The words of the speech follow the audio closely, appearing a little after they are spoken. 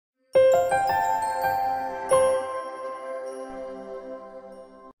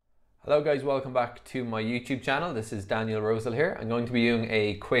Hello guys, welcome back to my YouTube channel. This is Daniel Rosehill here. I'm going to be doing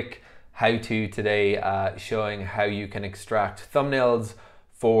a quick how-to today showing how you can extract thumbnails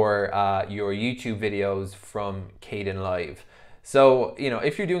for your YouTube videos from Kdenlive. So,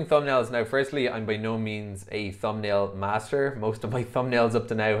 if you're doing thumbnails now, firstly, I'm by no means a thumbnail master. Most of my thumbnails up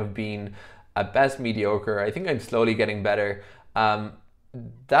to now have been at best mediocre. I think I'm slowly getting better.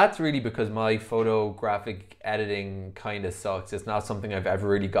 That's really because my photographic editing kind of sucks. It's not something I've ever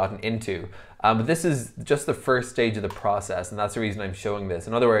really gotten into. But this is just the first stage of the process, and that's the reason I'm showing this.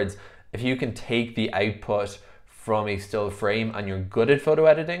 In other words, if you can take the output from a still frame and you're good at photo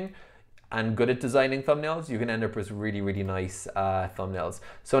editing and good at designing thumbnails, you can end up with really, really nice thumbnails.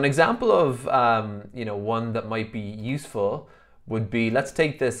 So an example of one that might be useful would be, let's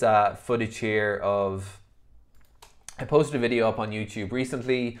take this footage here of, I posted a video up on YouTube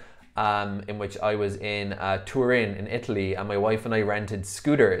recently in which I was in Turin in Italy, and my wife and I rented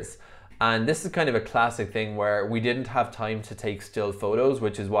scooters. And this is kind of a classic thing where we didn't have time to take still photos,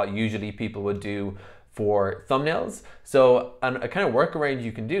 which is what usually people would do for thumbnails. So a kind of workaround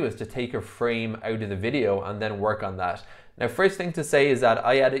you can do is to take a frame out of the video and then work on that. Now, first thing to say is that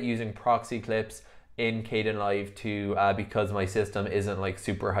I edit using proxy clips in Kdenlive because my system isn't like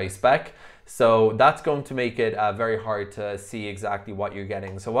super high spec. So that's going to make it very hard to see exactly what you're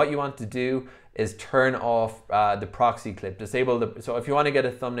getting. So what you want to do is turn off the proxy clip, so if you want to get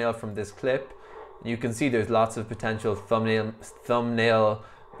a thumbnail from this clip, you can see there's lots of potential thumbnail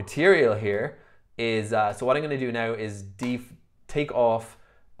material here. So what I'm going to do now is take off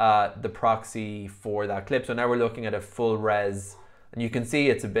the proxy for that clip. So now we're looking at a full res, and you can see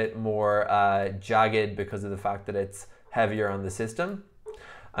it's a bit more jagged because of the fact that it's heavier on the system.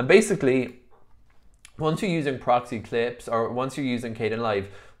 And basically, once you're using proxy clips or once you're using Kdenlive,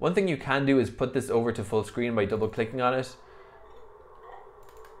 one thing you can do is put this over to full screen by double clicking on it.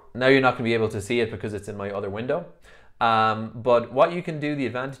 Now you're not going to be able to see it because it's in my other window. But what you can do, the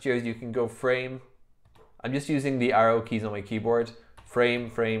advantage here is you can go frame. I'm just using the arrow keys on my keyboard. Frame,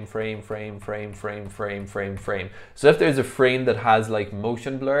 frame, frame, frame, frame, frame, frame, frame, frame. So if there's a frame that has like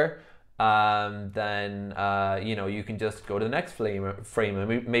motion blur, then you can just go to the next frame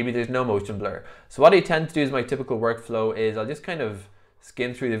and maybe there's no motion blur. So what I tend to do is my typical workflow is I'll just kind of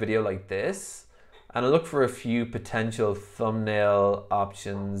skim through the video like this, and I'll look for a few potential thumbnail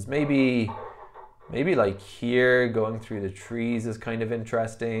options. Maybe like here, going through the trees is kind of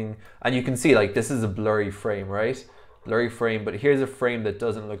interesting. And you can see like this is a blurry frame, right? Blurry frame, but here's a frame that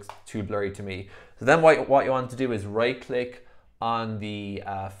doesn't look too blurry to me. So then what you want to do is right click on the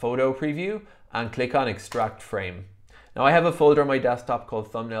photo preview and click on extract frame. Now I have a folder on my desktop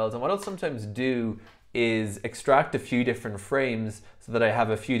called thumbnails, and what I'll sometimes do is extract a few different frames so that I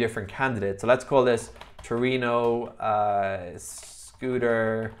have a few different candidates. So let's call this Torino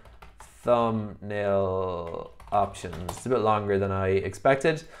scooter thumbnail options. It's a bit longer than I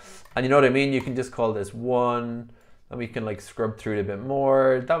expected. And you know what I mean? You can just call this one, and we can like scrub through it a bit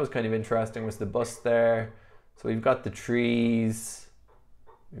more. That was kind of interesting with the bus there. So we've got the trees,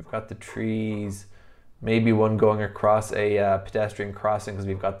 maybe one going across a pedestrian crossing because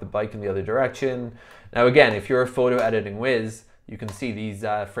we've got the bike in the other direction. Now again, if you're a photo editing whiz, you can see these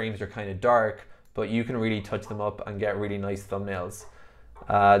frames are kind of dark, but you can really touch them up and get really nice thumbnails.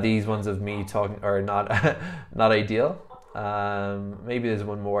 These ones of me talking are not, not ideal. Maybe there's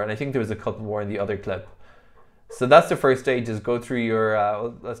one more, and I think there was a couple more in the other clip. So that's the first stage, is go through your,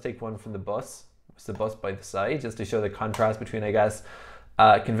 let's take one from the bus. It's the bus by the side, just to show the contrast between, I guess,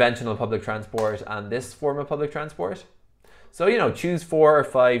 conventional public transport and this form of public transport. So, choose 4 or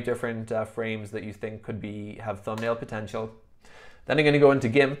 5 different frames that you think could have thumbnail potential. Then I'm going to go into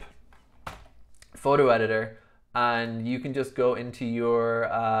GIMP, photo editor, and you can just go into your,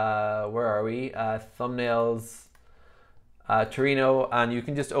 where are we? Thumbnails, Torino, and you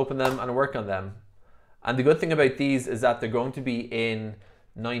can just open them and work on them. And the good thing about these is that they're going to be in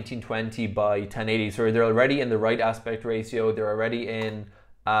 1920 by 1080, so they're already in the right aspect ratio, they're already in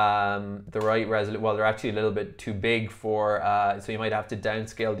the right resolution. Well, they're actually a little bit too big for, so you might have to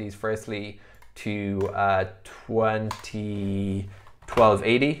downscale these firstly to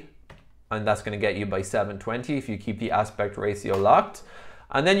 1280, and that's going to get you by 720 if you keep the aspect ratio locked.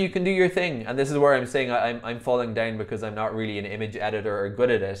 And then you can do your thing, and this is where I'm saying I'm falling down because I'm not really an image editor or good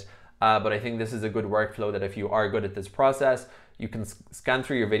at it. But I think this is a good workflow that if you are good at this process, you can scan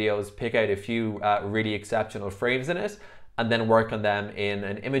through your videos, pick out a few really exceptional frames in it, and then work on them in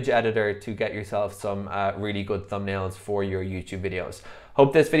an image editor to get yourself some really good thumbnails for your YouTube videos.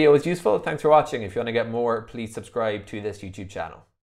 Hope this video was useful. Thanks for watching. If you want to get more, please subscribe to this YouTube channel.